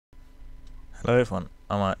Hello everyone,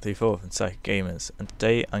 I'm MW3 from Psychic Gamers, and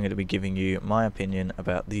today I'm going to be giving you my opinion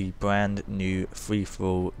about the brand new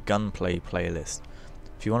free-for-all gunplay playlist.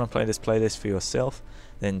 If you want to play this playlist for yourself,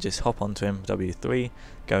 then just hop onto MW3,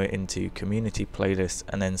 go into Community Playlist,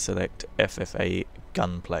 and then select FFA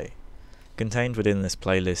Gunplay. Contained within this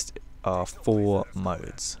playlist are 4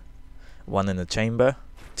 modes. One in the chamber,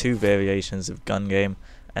 2 variations of gun game,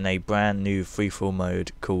 and a brand new free-for-all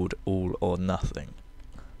mode called All or Nothing.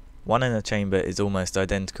 One in the chamber is almost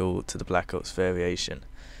identical to the Black Ops variation.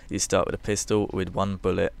 You start with a pistol with 1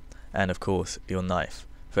 bullet and of course your knife.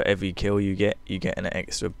 For every kill you get an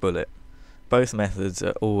extra bullet. Both methods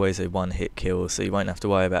are always a one-hit kill, so you won't have to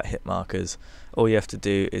worry about hit markers. All you have to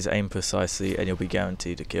do is aim precisely and you'll be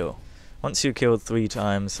guaranteed a kill. Once you're killed 3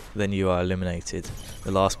 times, then you are eliminated.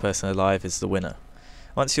 The last person alive is the winner.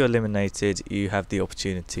 Once you're eliminated, you have the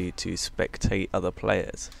opportunity to spectate other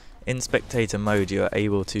players. In spectator mode, you are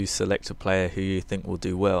able to select a player who you think will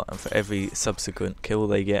do well, and for every subsequent kill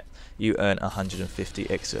they get, you earn 150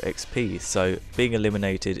 extra XP, so being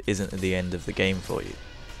eliminated isn't the end of the game for you.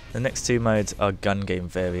 The next 2 modes are gun game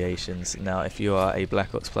variations. Now if you are a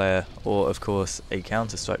Black Ops player, or of course a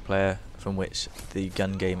Counter-Strike player from which the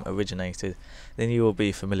gun game originated, then you will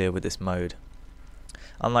be familiar with this mode.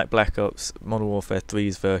 Unlike Black Ops, Modern Warfare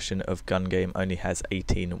 3's version of gun game only has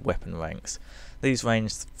 18 weapon ranks. These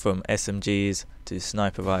range from SMGs to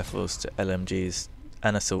sniper rifles to LMGs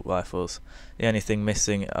and assault rifles. The only thing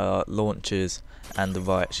missing are launchers and the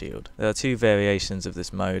riot shield. There are 2 variations of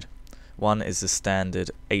this mode. One is the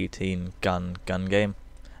standard 18 gun game,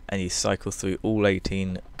 and you cycle through all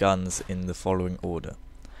 18 guns in the following order: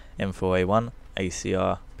 M4A1,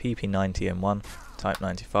 ACR, PP90M1, Type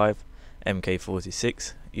 95,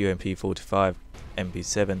 MK46, UMP45,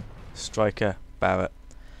 MP7, Striker, Barrett,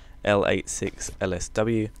 L86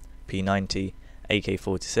 LSW, P90,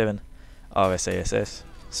 AK47, RSASS,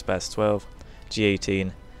 Spaz 12,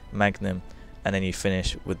 G18, Magnum, and then you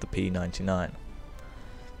finish with the P99.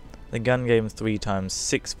 The gun game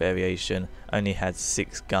 3x6 variation only had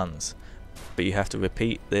 6 guns, but you have to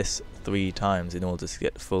repeat this 3 times in order to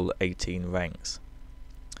get the full 18 ranks.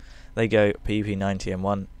 They go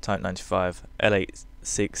PP90M1, Type 95,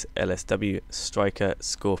 L86 LSW, Striker,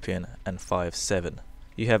 Scorpion, and 5.7.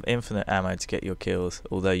 You have infinite ammo to get your kills,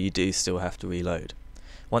 although you do still have to reload.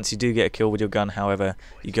 Once you do get a kill with your gun, however,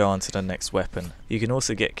 you go on to the next weapon. You can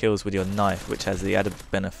also get kills with your knife, which has the added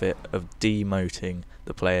benefit of demoting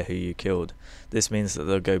the player who you killed. This means that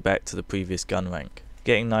they'll go back to the previous gun rank.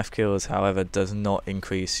 Getting knife kills, however, does not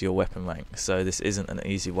increase your weapon rank, so this isn't an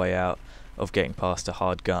easy way out of getting past a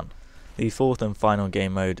hard gun. The 4th and final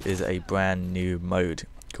game mode is a brand new mode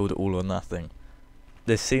called All or Nothing.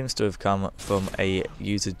 This seems to have come from a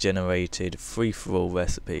user-generated free-for-all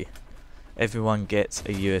recipe. Everyone gets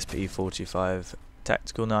a USP-45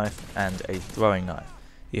 tactical knife and a throwing knife.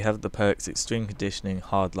 You have the perks Extreme Conditioning,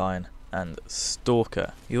 Hardline, and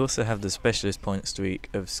Stalker. You also have the specialist point streak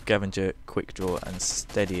of Scavenger, Quick Draw, and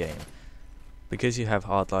Steady Aim. Because you have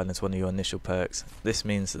Hardline as one of your initial perks, this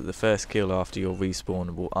means that the first kill after your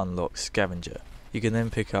respawn will unlock Scavenger. You can then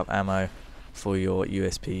pick up ammo for your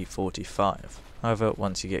USP-45. However,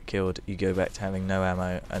 once you get killed, you go back to having no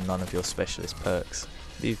ammo and none of your specialist perks.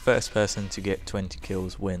 The first person to get 20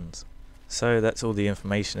 kills wins. So that's all the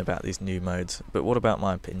information about these new modes, but what about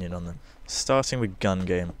my opinion on them? Starting with gun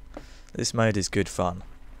game. This mode is good fun.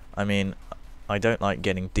 I mean, I don't like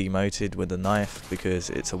getting demoted with a knife because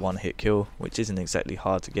it's a one-hit kill, which isn't exactly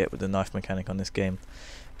hard to get with the knife mechanic on this game.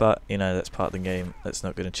 But, you know, that's part of the game. That's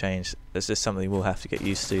not going to change. That's just something we'll have to get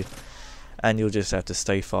used to. And you'll just have to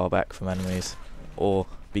stay far back from enemies, or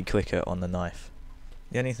be quicker on the knife.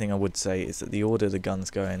 The only thing I would say is that the order the guns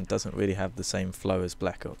go in doesn't really have the same flow as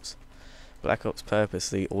Black Ops. Black Ops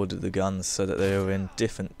purposely ordered the guns so that they were in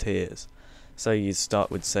different tiers. So you'd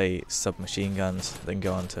start with, say, submachine guns, then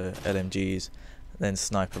go on to LMGs, then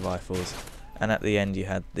sniper rifles, and at the end you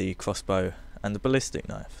had the crossbow and the ballistic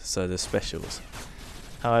knife, so the specials.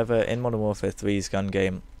 However, in Modern Warfare 3's gun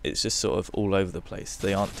game, it's just sort of all over the place.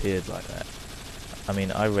 They aren't tiered like that. I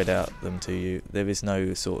mean, I read out them to you. There is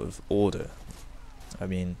no sort of order. I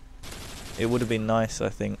mean, it would have been nice, I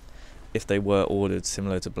think, if they were ordered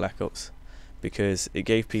similar to Black Ops, because it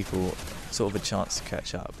gave people sort of a chance to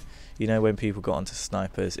catch up. You know, when people got onto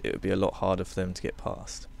snipers, it would be a lot harder for them to get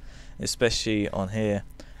past. Especially on here,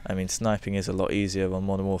 I mean, sniping is a lot easier on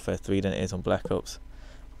Modern Warfare 3 than it is on Black Ops,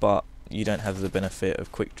 but you don't have the benefit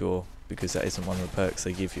of quick draw because that isn't one of the perks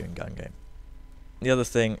they give you in gun game. The other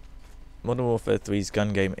thing, Modern Warfare 3's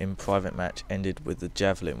gun game in private match ended with the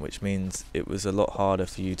javelin, which means it was a lot harder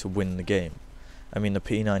for you to win the game. I mean, the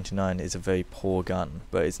P99 is a very poor gun,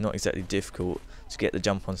 but it's not exactly difficult to get the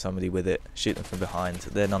jump on somebody with it, shoot them from behind,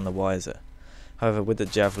 they're none the wiser. However, with the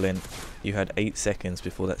Javelin, you had 8 seconds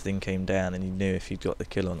before that thing came down and you knew if you'd got the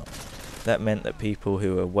kill or not. That meant that people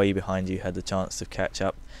who were way behind you had the chance to catch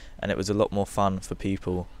up, and it was a lot more fun for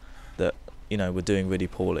people that, you know, were doing really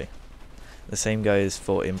poorly. The same goes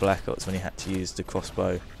for in Black Ops when you had to use the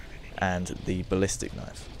crossbow and the ballistic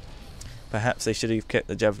knife. Perhaps they should have kept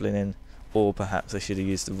the Javelin in, or perhaps they should have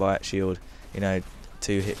used the riot shield, you know,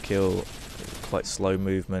 2-hit kill, quite slow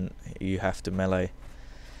movement, you have to melee.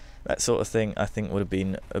 That sort of thing I think would have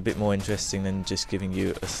been a bit more interesting than just giving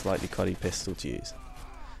you a slightly cruddy pistol to use.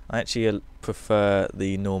 I actually prefer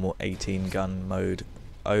the normal 18 gun mode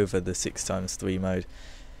over the 6x3 mode,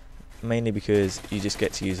 mainly because you just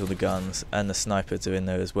get to use all the guns and the snipers are in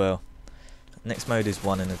there as well. Next mode is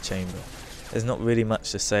 1 in a chamber. There's not really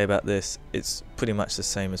much to say about this, it's pretty much the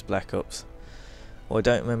same as Black Ops. What I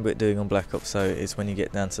don't remember it doing on Black Ops though is when you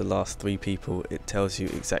get down to the last 3 people, it tells you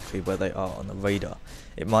exactly where they are on the radar.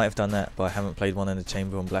 It might have done that, but I haven't played 1 in a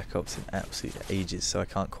chamber on Black Ops in absolute ages, so I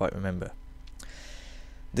can't quite remember.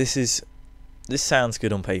 This sounds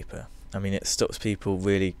good on paper. I mean, it stops people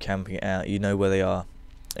really camping it out, you know where they are.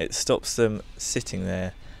 It stops them sitting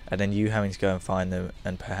there and then you having to go and find them,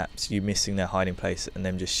 and perhaps you missing their hiding place and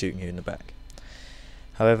them just shooting you in the back.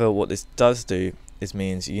 However, what this does do is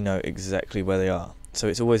means you know exactly where they are. So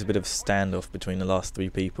it's always a bit of a standoff between the last 3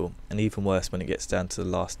 people, and even worse when it gets down to the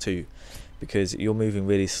last 2, because you're moving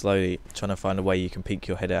really slowly trying to find a way you can peek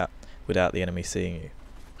your head out without the enemy seeing you.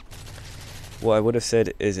 What I would have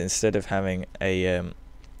said is, instead of having a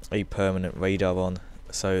permanent radar on,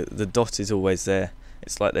 so the dot is always there,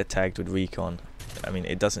 it's like they're tagged with recon. I mean,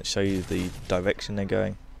 it doesn't show you the direction they're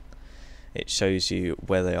going, it shows you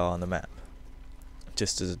where they are on the map,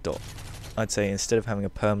 just as a dot. I'd say instead of having a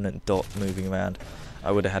permanent dot moving around,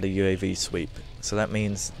 I would have had a UAV sweep. So that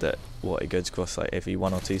means that it goes across like every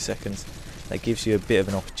 1 or 2 seconds. That gives you a bit of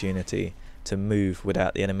an opportunity to move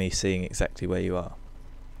without the enemy seeing exactly where you are.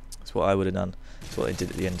 That's what I would have done. That's what they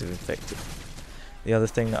did at the end of Infected. The other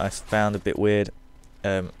thing that I found a bit weird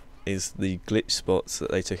is the glitch spots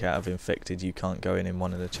that they took out of Infected. You can't go in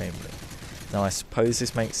 1 in a chamber. Now I suppose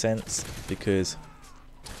this makes sense, because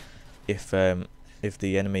if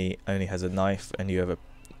the enemy only has a knife and you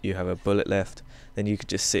have a bullet left, then you could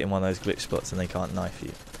just sit in one of those glitch spots and they can't knife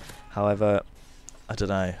you. However, I don't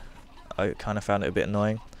know, I kind of found it a bit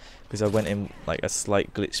annoying, because I went in like a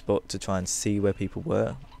slight glitch spot to try and see where people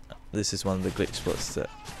were. This is one of the glitch spots that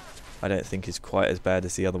I don't think is quite as bad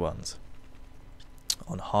as the other ones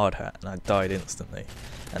on hard hat, and I died instantly,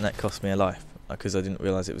 and that cost me a life because I didn't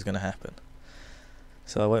realise it was going to happen.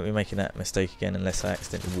 So I won't be making that mistake again unless I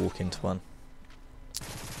accidentally walk into one.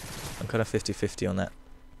 I'm kind of 50-50 on that.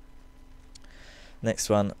 Next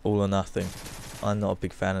one, all or nothing. I'm not a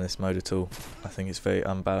big fan of this mode at all. I think it's very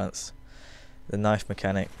unbalanced. The knife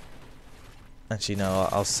mechanic. Actually no,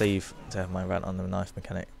 I'll save to have my rant on the knife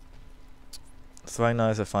mechanic. Throwing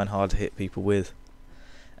knives I find hard to hit people with,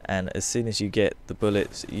 and as soon as you get the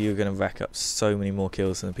bullets, you're going to rack up so many more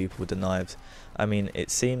kills than the people with the knives. I mean, it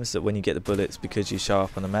seems that when you get the bullets, because you show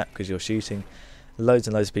up on the map because you're shooting, loads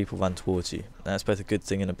and loads of people run towards you. That's both a good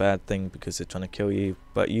thing and a bad thing, because they're trying to kill you,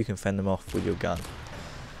 but you can fend them off with your gun.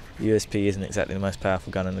 USP isn't exactly the most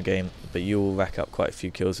powerful gun in the game, but you will rack up quite a few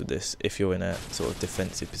kills with this if you're in a sort of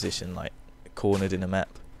defensive position, like cornered in a map.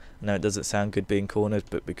 Now it doesn't sound good being cornered,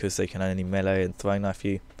 but because they can only melee and throwing knife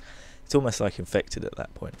you, it's almost like Infected at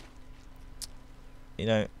that point. You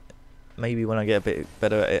know, maybe when I get a bit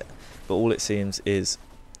better at it, but all it seems is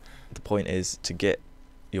the point is to get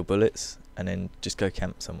your bullets and then just go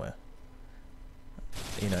camp somewhere.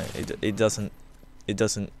 You know, it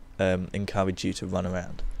doesn't encourage you to run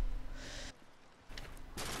around.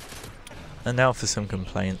 And now for some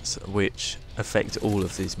complaints which affect all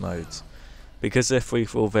of these modes. Because they're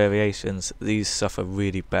free-for-all variations, these suffer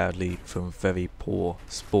really badly from very poor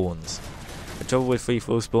spawns. The trouble with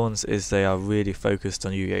free-for-all spawns is they are really focused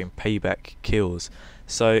on you getting payback kills.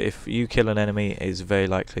 So if you kill an enemy, it is very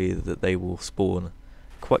likely that they will spawn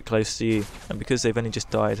quite close to you, and because they've only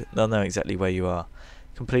just died, they'll know exactly where you are,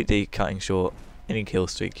 completely cutting short any kill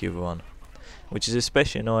streak you were on. Which is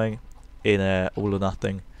especially annoying in All or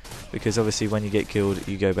Nothing, because obviously when you get killed,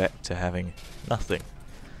 you go back to having nothing.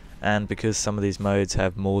 And because some of these modes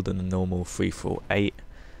have more than the normal free-for-all 8,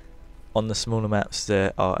 on the smaller maps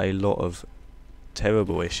there are a lot of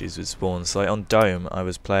terrible issues with spawns. Like on Dome, I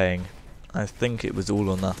was playing, I think it was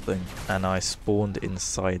All or Nothing, and I spawned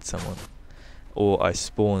inside someone, or I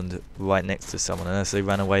spawned right next to someone, and as they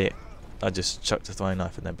ran away I just chucked a throwing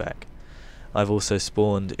knife in their back. I've also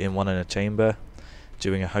spawned in 1 in a chamber,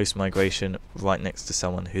 during a host migration right next to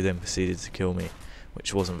someone who then proceeded to kill me,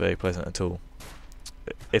 which wasn't very pleasant at all.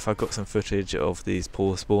 If I've got some footage of these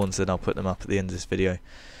poor spawns, then I'll put them up at the end of this video,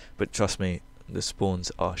 but trust me, the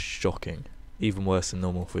spawns are shocking, even worse than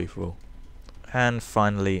normal free-for-all. And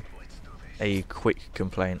finally, a quick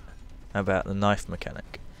complaint about the knife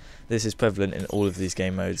mechanic. This is prevalent in all of these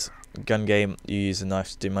game modes. Gun game, you use a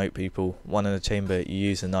knife to demote people. One in a chamber, you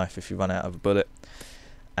use a knife if you run out of a bullet.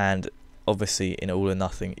 And obviously in All or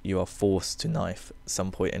Nothing, you are forced to knife at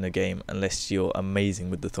some point in a game unless you're amazing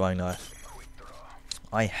with the throwing knife.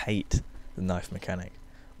 I hate the knife mechanic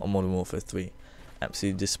on Modern Warfare 3.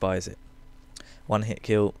 Absolutely despise it. One hit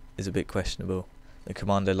kill is a bit questionable. The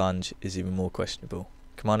commando lunge is even more questionable.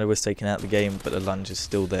 Commando was taken out of the game, but the lunge is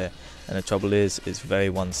still there, and the trouble is, it's very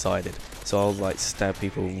one-sided. So I'll like stab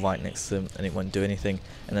people right next to them and it won't do anything,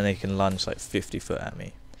 and then they can lunge like 50 foot at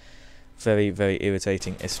me. Very, very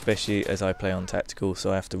irritating, especially as I play on tactical,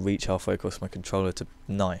 so I have to reach halfway across my controller to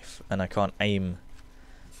knife, and I can't aim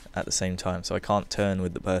at the same time, so I can't turn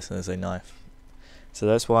with the person as they knife. So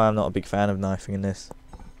that's why I'm not a big fan of knifing in this.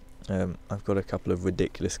 I've got a couple of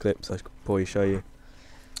ridiculous clips I could probably show you.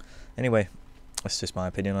 Anyway, that's just my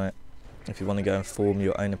opinion on it. If you want to go and form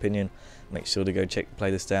your own opinion, make sure to go check the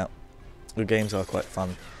playlist out. The games are quite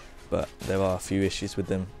fun, but there are a few issues with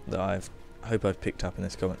them that I hope I've picked up in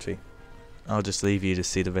this commentary. I'll just leave you to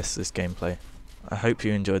see the rest of this gameplay. I hope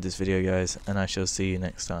you enjoyed this video, guys, and I shall see you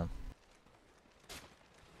next time.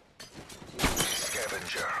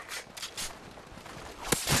 Scavenger.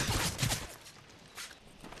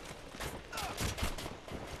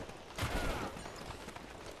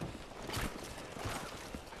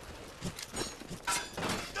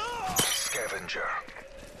 Scavenger.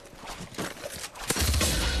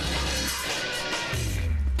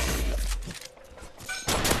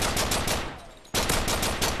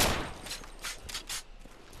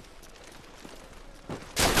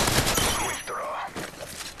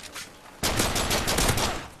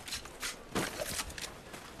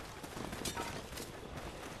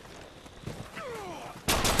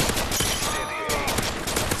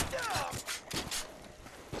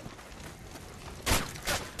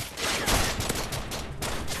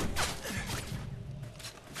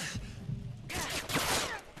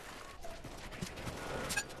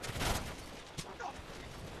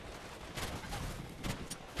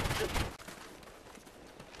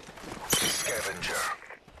 Scavenger.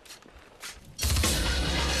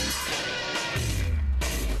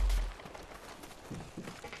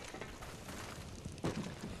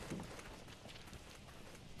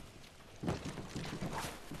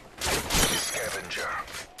 Scavenger.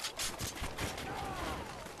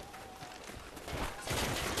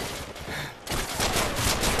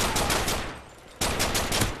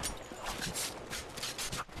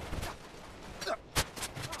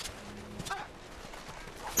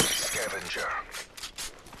 Scavenger.